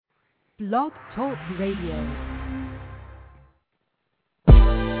Blog Talk Radio.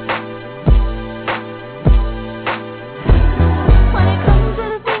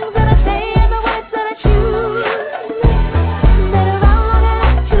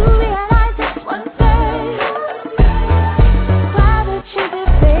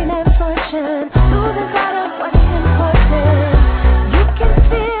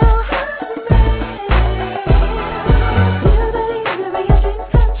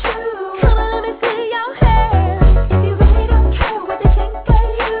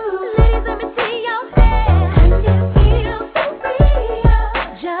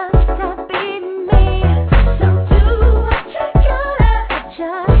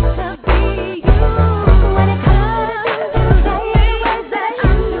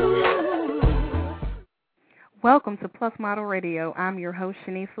 Welcome to Plus Model Radio. I'm your host,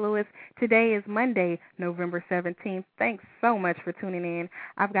 Shanice Lewis. Today is Monday, November 17th. Thanks so much for tuning in.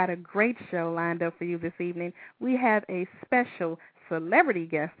 I've got a great show lined up for you this evening. We have a special celebrity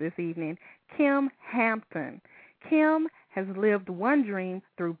guest this evening, Kym Hampton. Kym has lived one dream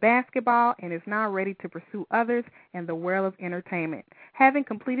through basketball and is now ready to pursue others in the world of entertainment, having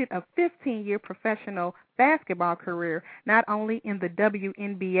completed a 15-year professional basketball career not only in the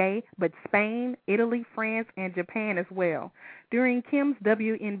WNBA, but Spain, Italy, France, and Japan as well. During Kym's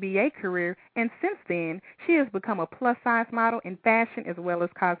WNBA career, and since then, she has become a plus-size model in fashion as well as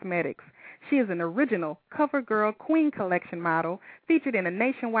cosmetics. She is an original CoverGirl Queen Collection model, featured in a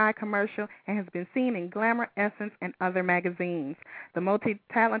nationwide commercial, and has been seen in Glamour, Essence, and other magazines. The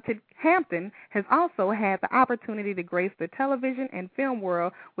multi-talented Hampton has also had the opportunity to grace the television and film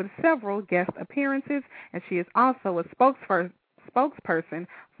world with several guest appearances, and she is also a spokesperson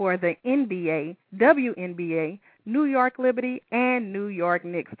for the NBA, WNBA, New York Liberty, and New York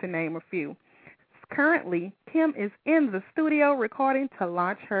Knicks, to name a few. Currently, Kym is in the studio recording to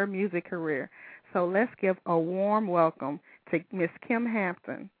launch her music career. So let's give a warm welcome to Miss Kym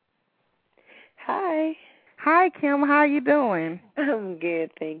Hampton. Hi. Hi, Kym. How are you doing? I'm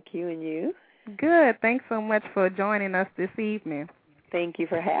good, thank you. And you? Good. Thanks so much for joining us this evening. Thank you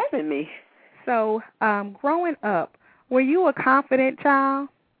for having me. So, growing up, were you a confident child?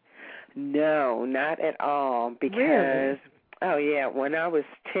 No, not at all. Because, really? Oh, yeah, when I was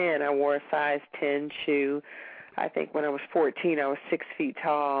 10, I wore a size 10 shoe. I think when I was 14, I was 6 feet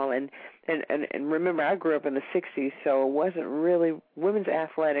tall. And remember, I grew up in the 60s, so it wasn't really, women's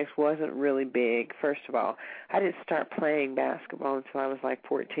athletics wasn't really big, first of all. I didn't start playing basketball until I was like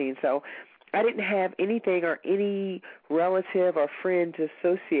 14, so I didn't have anything or any relative or friend to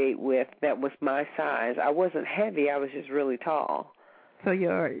associate with that was my size. I wasn't heavy, I was just really tall. So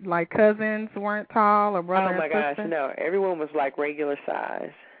your cousins weren't tall or brother and sister? Oh, my gosh, no. Everyone was like regular size.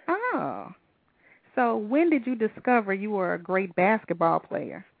 Oh. So when did you discover you were a great basketball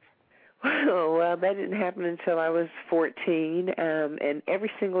player? Well, that didn't happen until I was 14, and every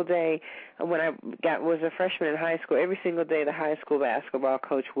single day when I was a freshman in high school, every single day the high school basketball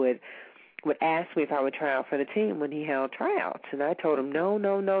coach would ask me if I would try out for the team when he held tryouts. And I told him no,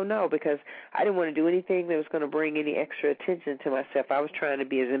 because I didn't want to do anything that was going to bring any extra attention to myself. I was trying to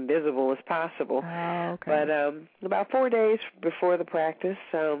be as invisible as possible. Oh, okay. But about 4 days before the practice,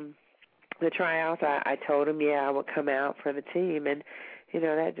 the tryouts, I told him, yeah, I would come out for the team. And,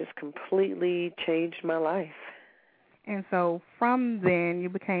 that just completely changed my life. And so from then you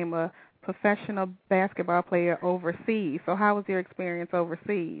became a professional basketball player overseas. So how was your experience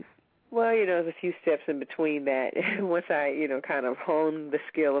overseas? Well, there's a few steps in between that. Once I, kind of honed the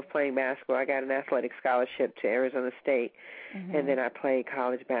skill of playing basketball, I got an athletic scholarship to Arizona State, and then I played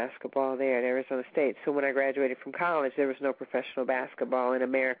college basketball there at Arizona State. So when I graduated from college, there was no professional basketball in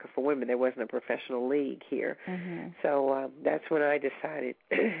America for women. There wasn't a professional league here. So that's when I decided,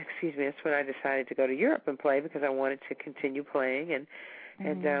 that's when I decided to go to Europe and play because I wanted to continue playing,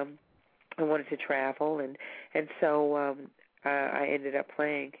 and I wanted to travel, and so I ended up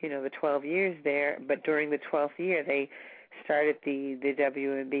playing, the 12 years there. But during the 12th year, they started the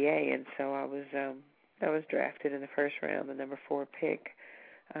WNBA, and so I was drafted in the first round, the number 4 pick.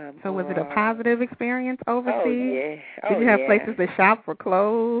 So was it a positive experience overseas? Oh, yeah. Did you have places to shop for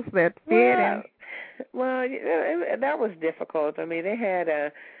clothes that fit? Well, that was difficult. I mean, they had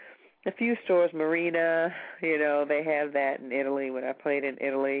a few stores, Marina, they have that in Italy when I played in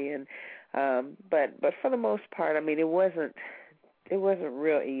Italy, and but for the most part, I mean, it wasn't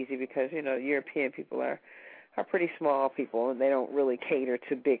real easy because European people are pretty small people, and they don't really cater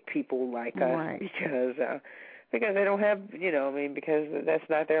to big people like us, right? Because they don't have because that's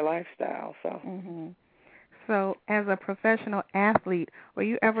not their lifestyle. So. So, as a professional athlete, were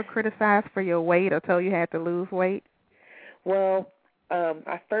you ever criticized for your weight or told you had to lose weight? Well,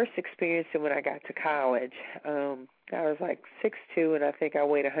 I first experienced it when I got to college. I was like 6'2", and I think I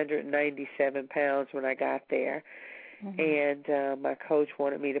weighed 197 pounds when I got there. Mm-hmm. And my coach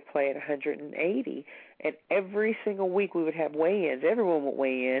wanted me to play at 180. And every single week we would have weigh-ins. Everyone would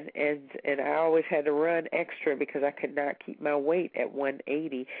weigh in, and I always had to run extra because I could not keep my weight at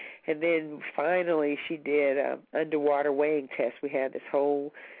 180. And then finally she did an underwater weighing test. We had this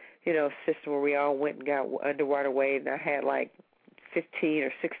whole, system where we all went and got underwater weighed, and I had like 15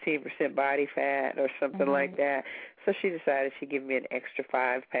 or 16% body fat or something like that. So she decided she'd give me an extra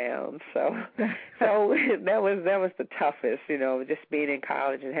 5 pounds. So that was the toughest, just being in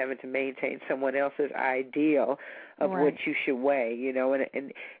college and having to maintain someone else's ideal of what you should weigh,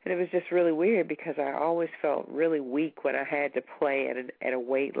 and it was just really weird because I always felt really weak when I had to play at a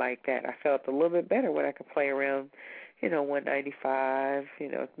weight like that. I felt a little bit better when I could play around, 195,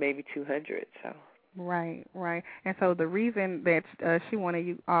 maybe 200. So. Right. And so the reason that she wanted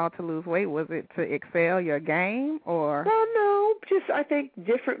you all to lose weight, was it to excel your game, or? Well, no, just I think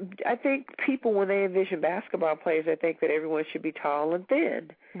people, when they envision basketball players, I think that everyone should be tall and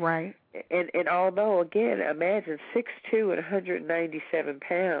thin. Right. And although, again, imagine 6'2" and 197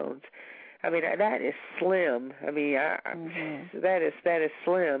 pounds. I mean, that is slim. I mean, that is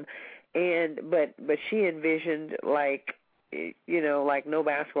slim. But she envisioned like no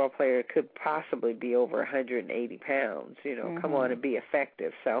basketball player could possibly be over 180 pounds, come on and be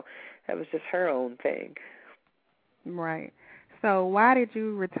effective. So that was just her own thing. Right. So why did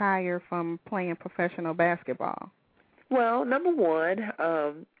you retire from playing professional basketball? Well, number one,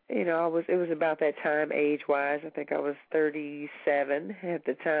 it was about that time age-wise. I think I was 37 at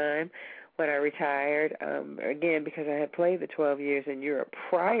the time when I retired, again, because I had played the 12 years in Europe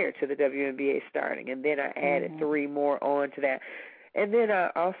prior to the WNBA starting, and then I added 3 more on to that. And then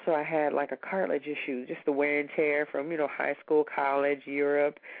I had like a cartilage issue, just the wear and tear from, high school, college,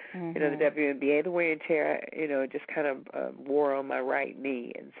 Europe, the WNBA, the wear and tear, just kind of wore on my right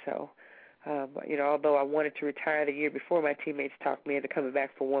knee. And so, although I wanted to retire the year before, my teammates talked me into coming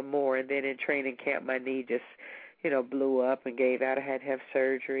back for one more, and then in training camp, my knee just blew up and gave out. I had to have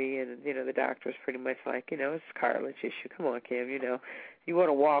surgery, and, the doctor was pretty much like, it's a cartilage issue. Come on, Kym, you want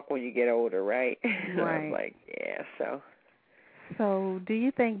to walk when you get older, right? Right. I'm like, yeah, so. So do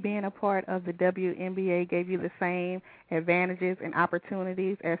you think being a part of the WNBA gave you the same advantages and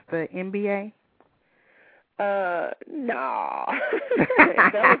opportunities as the NBA? No.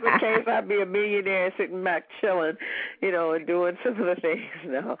 If that was the case, I'd be a millionaire sitting back chilling, and doing some of the things.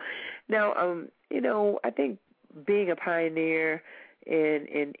 No. Now, I think being a pioneer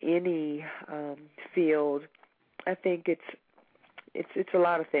in any field, I think it's a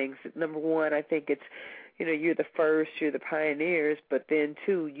lot of things. Number one, I think it's, you're the first, you're the pioneers, but then,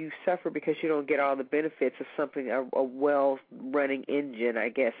 two, you suffer because you don't get all the benefits of something, a well-running engine, I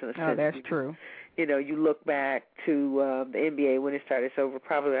guess, in a sense. Oh, that's true. You look back to the NBA when it started. It's over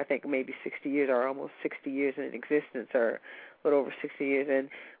probably, I think, maybe 60 years or almost 60 years in existence, or a little over 60 years. And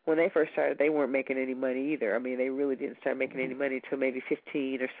when they first started, they weren't making any money either. I mean, they really didn't start making any money until maybe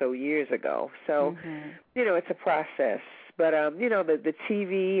 15 or so years ago. So, it's a process. But, the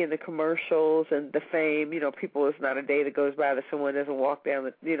TV and the commercials and the fame, people, it's not a day that goes by that someone doesn't walk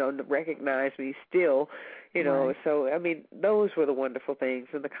down, recognize me still, Right. So, I mean, those were the wonderful things,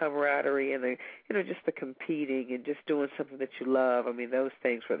 and the camaraderie and just the competing and just doing something that you love. I mean, those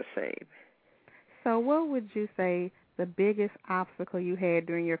things were the same. So what would you say the biggest obstacle you had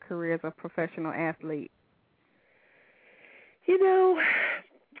during your career as a professional athlete?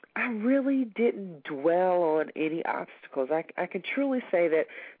 I really didn't dwell on any obstacles. I can truly say that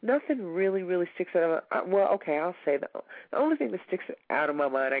nothing really, really sticks out. I'll say the only thing that sticks out of my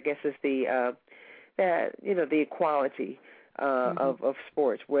mind, I guess, is the equality of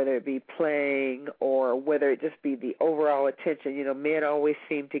sports, whether it be playing or whether it just be the overall attention. Men always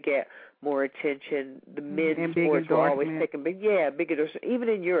seem to get more attention. The men's sports were always taking big endorsement. Even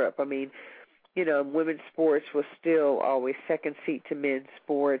in Europe, I mean, women's sports was still always second seat to men's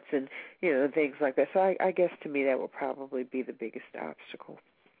sports and, things like that. So I guess to me that would probably be the biggest obstacle,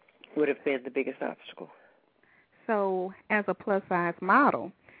 would have been the biggest obstacle. So as a plus-size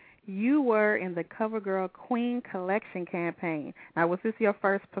model, you were in the CoverGirl Queen Collection campaign. Now, was this your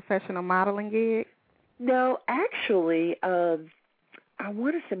first professional modeling gig? No, actually, I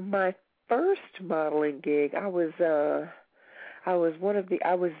want to say my first modeling gig, I was one of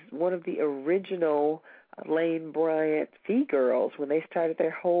the original Lane Bryant V-Girls when they started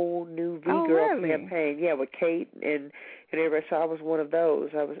their whole new V-Girl campaign. Yeah, with Kate and everybody. So I was one of those.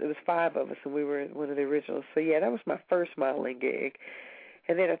 It was 5 of us, and we were one of the originals. So yeah, that was my first modeling gig.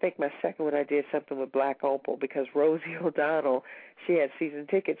 And then I think my second one, I did something with Black Opal because Rosie O'Donnell, she had season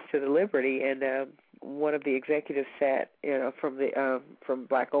tickets to the Liberty, and one of the executives sat, from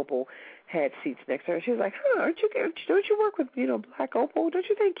Black Opal, had seats next to her. She was like, don't you work with, Black Opal? Don't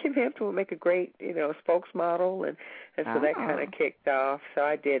you think Kym Hampton would make a great, spokesmodel? And so that kind of kicked off. So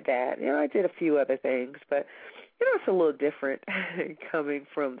I did that. I did a few other things, but it's a little different coming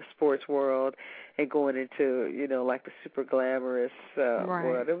from the sports world and going into, like the super glamorous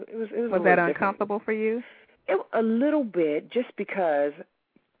world. It was that uncomfortable for you? A little bit, just because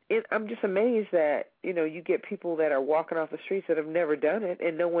I'm just amazed that, you get people that are walking off the streets that have never done it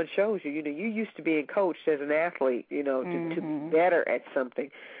and no one shows you. You used to being coached as an athlete, to be better at something.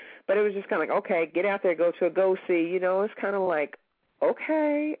 But it was just kind of like, okay, get out there, go to a go-see. It's kind of like,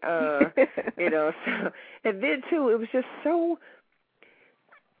 okay, so, and then, too, it was just so,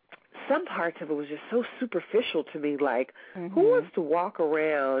 some parts of it was just so superficial to me, like, who wants to walk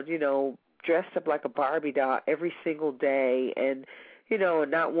around, dressed up like a Barbie doll every single day and,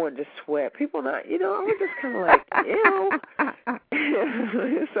 and not wanting to sweat. People not, I was just kind of like, ew.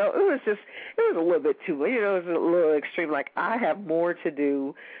 So it was a little bit too, it was a little extreme. Like, I have more to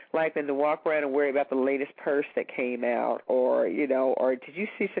do, like, than to walk around and worry about the latest purse that came out or, or did you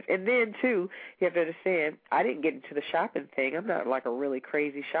see such, and then, too, you have to understand, I didn't get into the shopping thing. I'm not like a really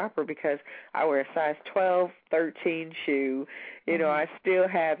crazy shopper because I wear a size 12, 13 shoe. I still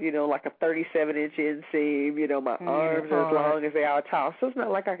have, like a 37-inch inseam, my arms are as long as they are tall. So it's not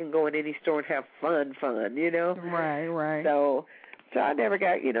like I can go in any store and have fun, Right. So I never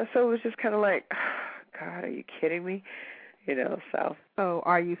got, so it was just kind of like, God, are you kidding me? So. So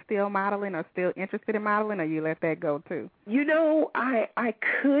are you still modeling or still interested in modeling, or you let that go too? I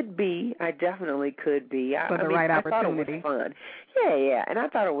could be. I definitely could be. For the right opportunity. I thought it was fun. Yeah, and I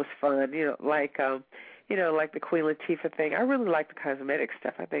thought it was fun, like the Queen Latifah thing. I really like the cosmetic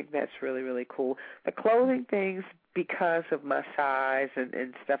stuff. I think that's really, really cool. The clothing things, because of my size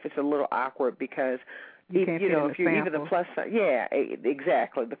and stuff, it's a little awkward because, if you're even the plus size, yeah,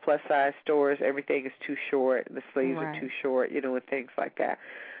 exactly. The plus size stores, everything is too short. The sleeves are too short, and things like that.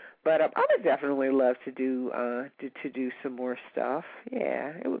 But I would definitely love to do some more stuff.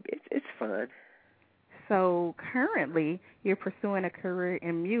 Yeah, it's fun. So currently, you're pursuing a career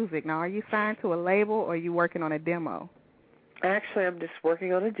in music. Now, are you signed to a label or are you working on a demo? Actually, I'm just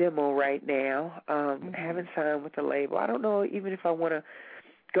working on a demo right now. I haven't signed with a label. I don't know even if I want to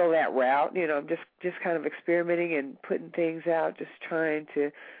go that route. I'm just kind of experimenting and putting things out, just trying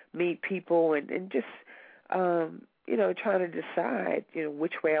to meet people and just, trying to decide,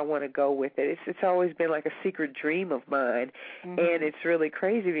 which way I want to go with it. It's always been like a secret dream of mine, and it's really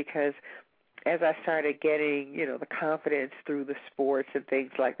crazy because as I started getting, the confidence through the sports and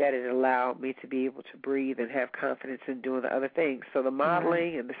things like that, it allowed me to be able to breathe and have confidence in doing the other things. So the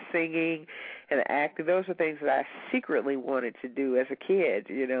modeling and the singing and the acting, those are things that I secretly wanted to do as a kid,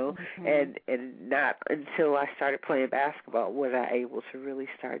 and not until I started playing basketball was I able to really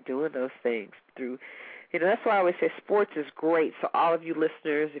start doing those things through. That's why I always say sports is great. So all of you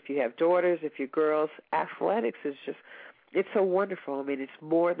listeners, if you have daughters, if you're girls, athletics is just, it's so wonderful. I mean, it's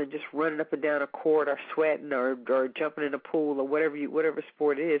more than just running up and down a court or sweating or jumping in a pool or whatever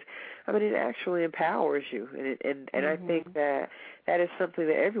sport it is. I mean, it actually empowers you, and I think that is something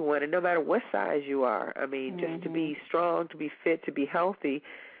that everyone, and no matter what size you are, I mean, just to be strong, to be fit, to be healthy.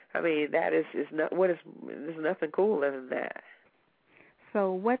 I mean, that is not there's nothing cooler than that.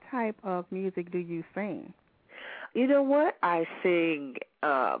 So, what type of music do you sing? You know what? I sing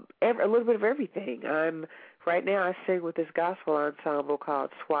a little bit of everything. Right now I sing with this gospel ensemble called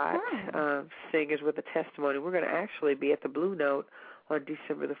SWAT, Singers with a Testimony. We're going to actually be at the Blue Note on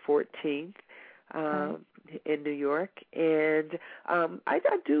December the 14th in New York. And I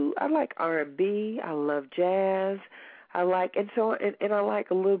like R&B. I love jazz. I like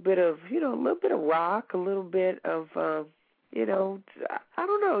a little bit of, a little bit of rock, a little bit of, I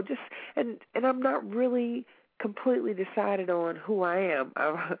don't know, just, and I'm not really completely decided on who I am.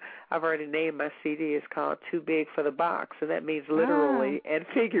 I've already named my CD. It's called Too Big for the Box, and that means literally and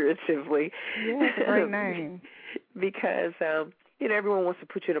figuratively. Yeah, it's a great name. Because everyone wants to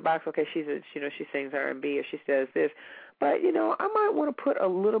put you in a box. Okay, she sings R&B or she says this, but I might want to put a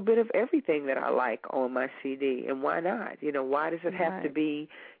little bit of everything that I like on my CD, and why not? Why does it have to be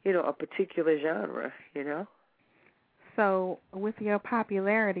a particular genre? So, with your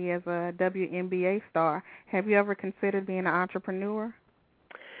popularity as a WNBA star, have you ever considered being an entrepreneur?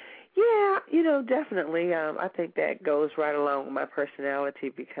 Yeah, definitely. I think that goes right along with my personality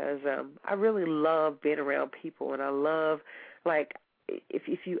because I really love being around people, and I love, like,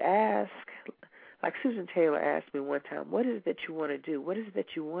 if you ask, Like Susan Taylor asked me one time, what is it that you want to do? What is it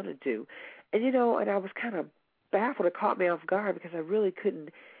that you want to do? And, and I was kind of baffled. It caught me off guard because I really couldn't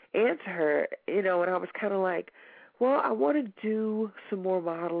answer her, and I was kind of like, well, I want to do some more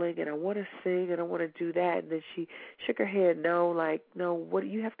modeling, and I want to sing, and I want to do that. And then she shook her head, no, what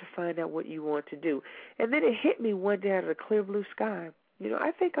you have to find out what you want to do. And then it hit me one day out of the clear blue sky.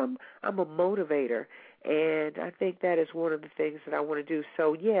 I think I'm a motivator, and I think that is one of the things that I want to do.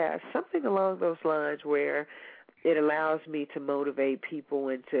 So, yeah, something along those lines where it allows me to motivate people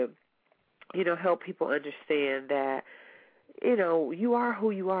and to, help people understand that, you are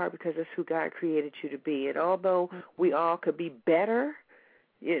who you are because that's who God created you to be. And although we all could be better,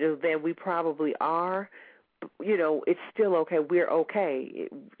 than we probably are, it's still okay. We're okay.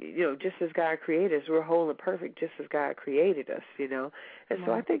 Just as God created us, we're whole and perfect just as God created us, And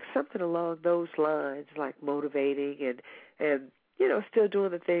so I think something along those lines, like motivating and still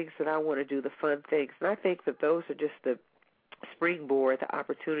doing the things that I want to do, the fun things. And I think that those are just the springboard, the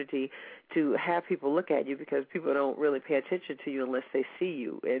opportunity to have people look at you, because people don't really pay attention to you unless they see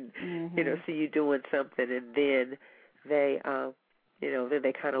you and see you doing something, and then they then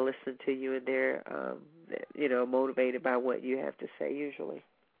they kind of listen to you, and they're motivated by what you have to say usually.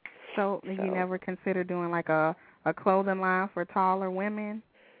 So you never consider doing like a clothing line for taller women?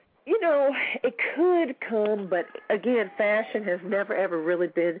 It could come, but again, fashion has never ever really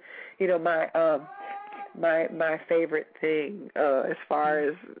been my favorite thing as far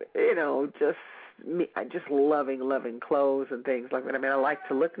as just me. I just loving clothes and things like that. I mean, I like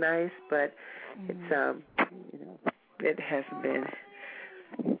to look nice, but it's it hasn't been.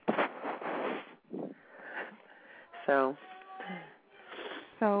 So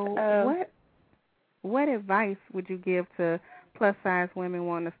what advice would you give to plus size women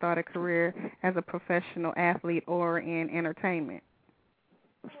wanting to start a career as a professional athlete or in entertainment?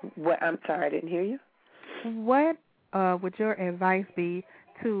 What? I'm sorry, I didn't hear you. What would your advice be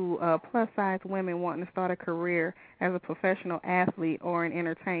to plus-size women wanting to start a career as a professional athlete or in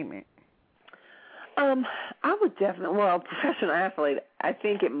entertainment? I would definitely, professional athlete, I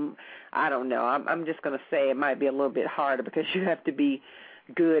think I don't know. I'm just going to say it might be a little bit harder because you have to be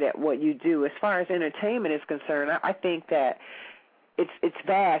good at what you do. As far as entertainment is concerned, I think that it's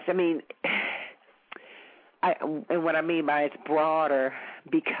vast. I mean, and what I mean by it's broader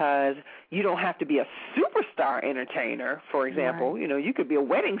because you don't have to be a superstar entertainer, for example. Right. You could be a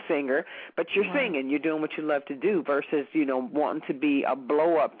wedding singer, but you're singing. You're doing what you love to do versus, wanting to be a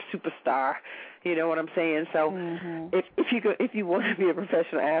blow-up superstar. You know what I'm saying? So if you want to be a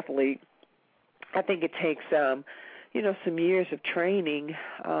professional athlete, I think it takes some years of training,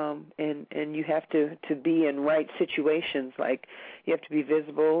 and you have to be in right situations. Like you have to be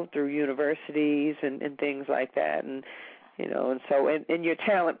visible through universities and things like that, and and your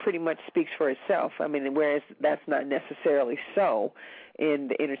talent pretty much speaks for itself. I mean, whereas that's not necessarily so in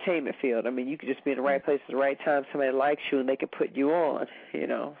the entertainment field. I mean, you could just be in the right place at the right time. Somebody likes you, and they could put you on.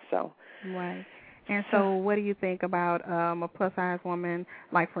 So. Right. And so what do you think about a plus-size woman,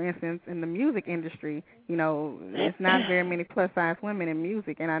 like, for instance, in the music industry? There's not very many plus-size women in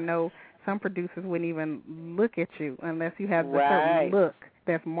music, and I know some producers wouldn't even look at you unless you have the certain look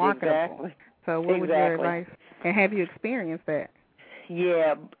that's marketable. Exactly. So what would your advice? And have you experienced that?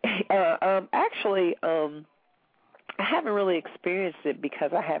 Yeah. Actually, I haven't really experienced it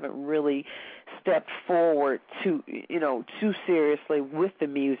because I haven't really stepped forward too seriously with the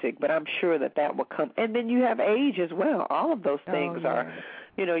music, but I'm sure that will come. And then you have age as well. All of those things are,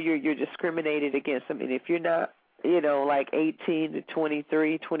 you're discriminated against. I mean, if you're not, like 18 to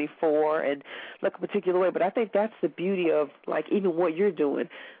 23, 24, and look a particular way. But I think that's the beauty of, like, even what you're doing,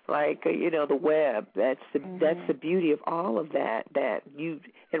 like, the web. That's the beauty of all of that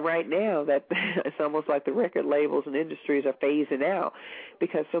and right now that it's almost like the record labels and industries are phasing out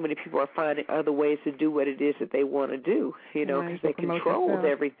because so many people are finding other ways to do what it is that they want to do, because they control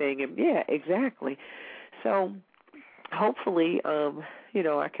everything. And yeah, exactly. So hopefully,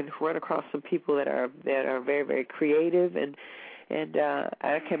 I can run across some people that are very, very creative, and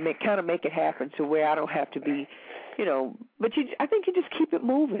I can make it happen to where I don't have to be, But I think you just keep it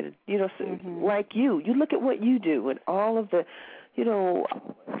moving, so like you look at what you do and all of the,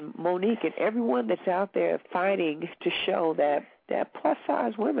 Monique and everyone that's out there fighting to show that plus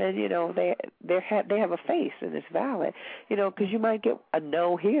size women, they have a face and it's valid, because you might get a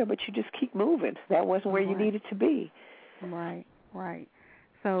no here, but you just keep moving. That wasn't where you needed to be. Right.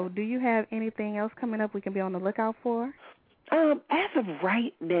 So do you have anything else coming up we can be on the lookout for? As of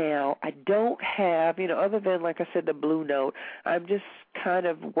right now, I don't have, other than, like I said, the Blue Note. I'm just kind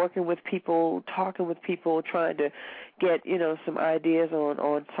of working with people, talking with people, trying to get, some ideas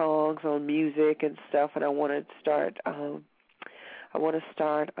on songs, on music and stuff. And I want to start,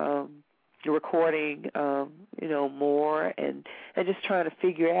 recording, more and just trying to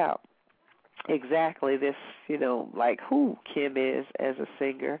figure out exactly this, like who Kym is as a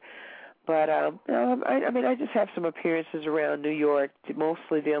singer. But, I just have some appearances around New York,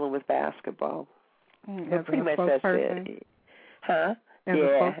 mostly dealing with basketball. As pretty much that's it. Huh? As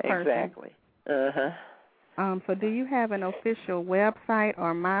yeah, exactly. Uh-huh. So do you have an official website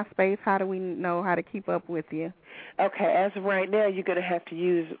or MySpace? How do we know how to keep up with you? Okay, as of right now, you're going to have to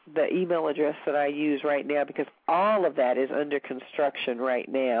use the email address that I use right now because all of that is under construction right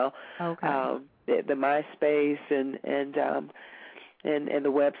now. Okay. The MySpace and the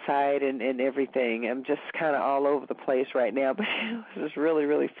website and everything. I'm just kind of all over the place right now, but this is really,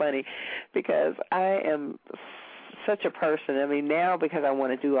 really funny because I am such a person. I mean, now because I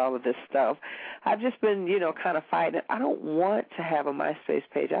want to do all of this stuff, I've just been, kind of fighting. I don't want to have a MySpace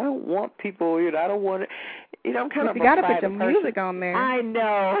page. I don't want people, I don't want to, I'm kind of a private person. You got to put your music on there. I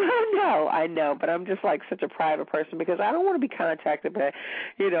know, but I'm just like such a private person because I don't want to be contacted by,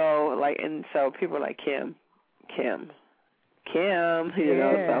 and so people are like, Kym,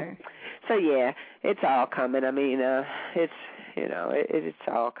 so yeah, it's all coming. I mean, it's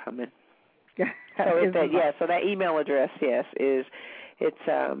all coming. So that email address, yes, it's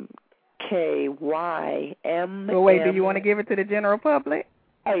KYM. Well, wait, do you want to give it to the general public?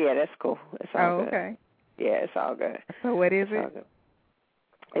 Oh yeah, that's cool. It's all good. Okay. Yeah, it's all good. So what is it?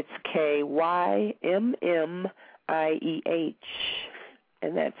 It's KYMMIEH,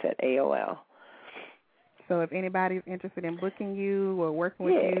 and that's at AOL. So if anybody's interested in booking you or working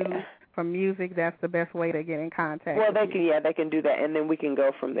with you for music, that's the best way to get in contact. Well, they can do that, and then we can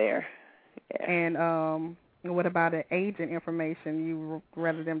go from there. Yeah. And what about the agent information? You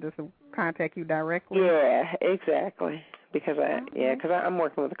rather them just contact you directly? Yeah, exactly. Because I'm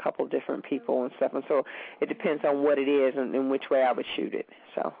working with a couple of different people and stuff, and so it depends on what it is and which way I would shoot it.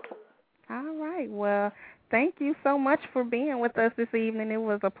 So. All right. Well, thank you so much for being with us this evening. It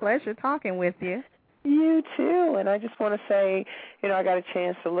was a pleasure talking with you. You too, and I just want to say, I got a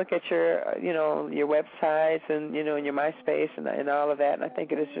chance to look at your, your websites and, and your MySpace and all of that, and I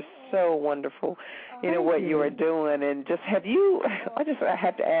think it is just so wonderful, what you are doing. And just I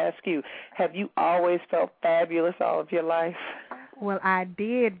have to ask you, have you always felt fabulous all of your life? Well, I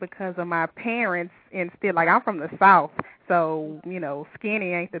did because of my parents, and still, I'm from the South, so,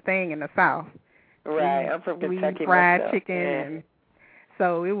 skinny ain't the thing in the South. Right, I'm from Kentucky. We fried chicken and...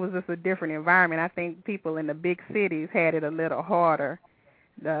 So it was just a different environment. I think people in the big cities had it a little harder.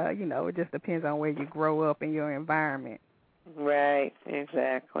 It just depends on where you grow up in your environment. Right,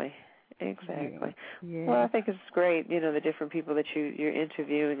 exactly. Yeah. Well, I think it's great, the different people that you're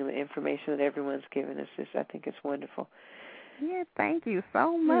interviewing and the information that everyone's giving us. I think it's wonderful. Yeah, thank you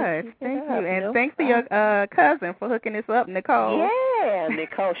so much. Thank you. And thanks to your cousin for hooking us up, Nicole. Yeah,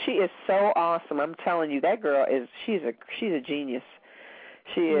 Nicole. She is so awesome. I'm telling you, that girl she's a genius.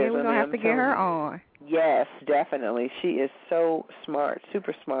 She is. Yeah, we're going to have to get her on. Yes, definitely. She is so smart,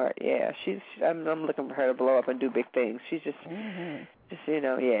 super smart. Yeah, I'm looking for her to blow up and do big things. She's just,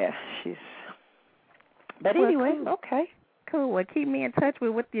 she's. But anyway, cool. Okay. Cool. Well, keep me in touch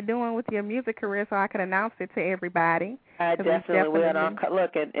with what you're doing with your music career so I can announce it to everybody. I definitely will. And I'll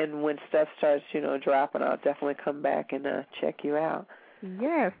look, and when stuff starts, dropping, I'll definitely come back and check you out.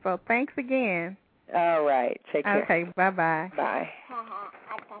 Yes. So thanks again. All right. Take care. Okay. Bye-bye. Bye.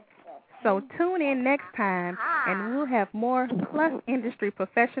 So tune in next time, and we'll have more Plus industry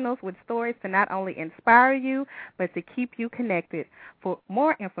professionals with stories to not only inspire you, but to keep you connected. For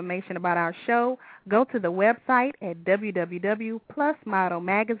more information about our show, go to the website at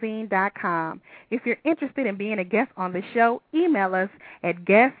www.plusmodelmagazine.com. If you're interested in being a guest on the show, email us at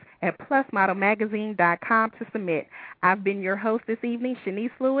guests@plusmodelmagazine.com to submit. I've been your host this evening,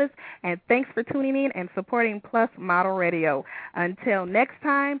 Shanice Lewis, and thanks for tuning in and supporting Plus Model Radio. Until next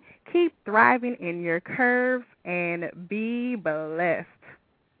time, keep thriving in your curves and be blessed.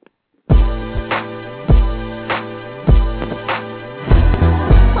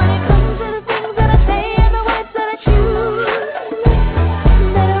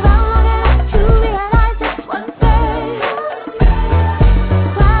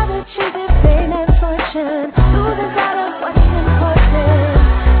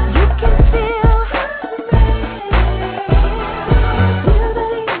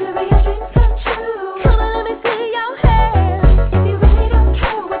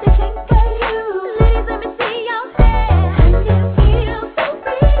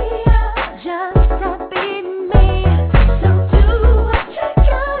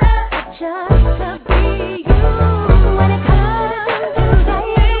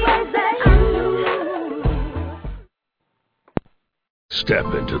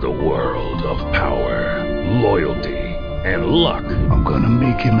 Step into the world of power, loyalty, and luck. I'm gonna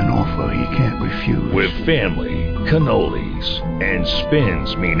make him an offer he can't refuse. With family, cannolis, and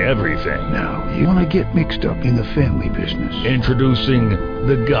spins mean everything. Now, you wanna get mixed up in the family business. Introducing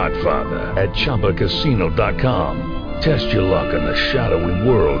The Godfather at ChumbaCasino.com. Test your luck in the shadowy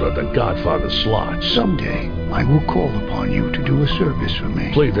world of The Godfather slot. Someday, I will call upon you to do a service for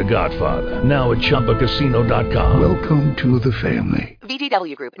me. Play The Godfather, now at ChumbaCasino.com. Welcome to the family.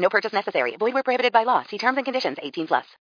 VGW Group. No purchase necessary. Void where prohibited by law. See terms and conditions. 18+.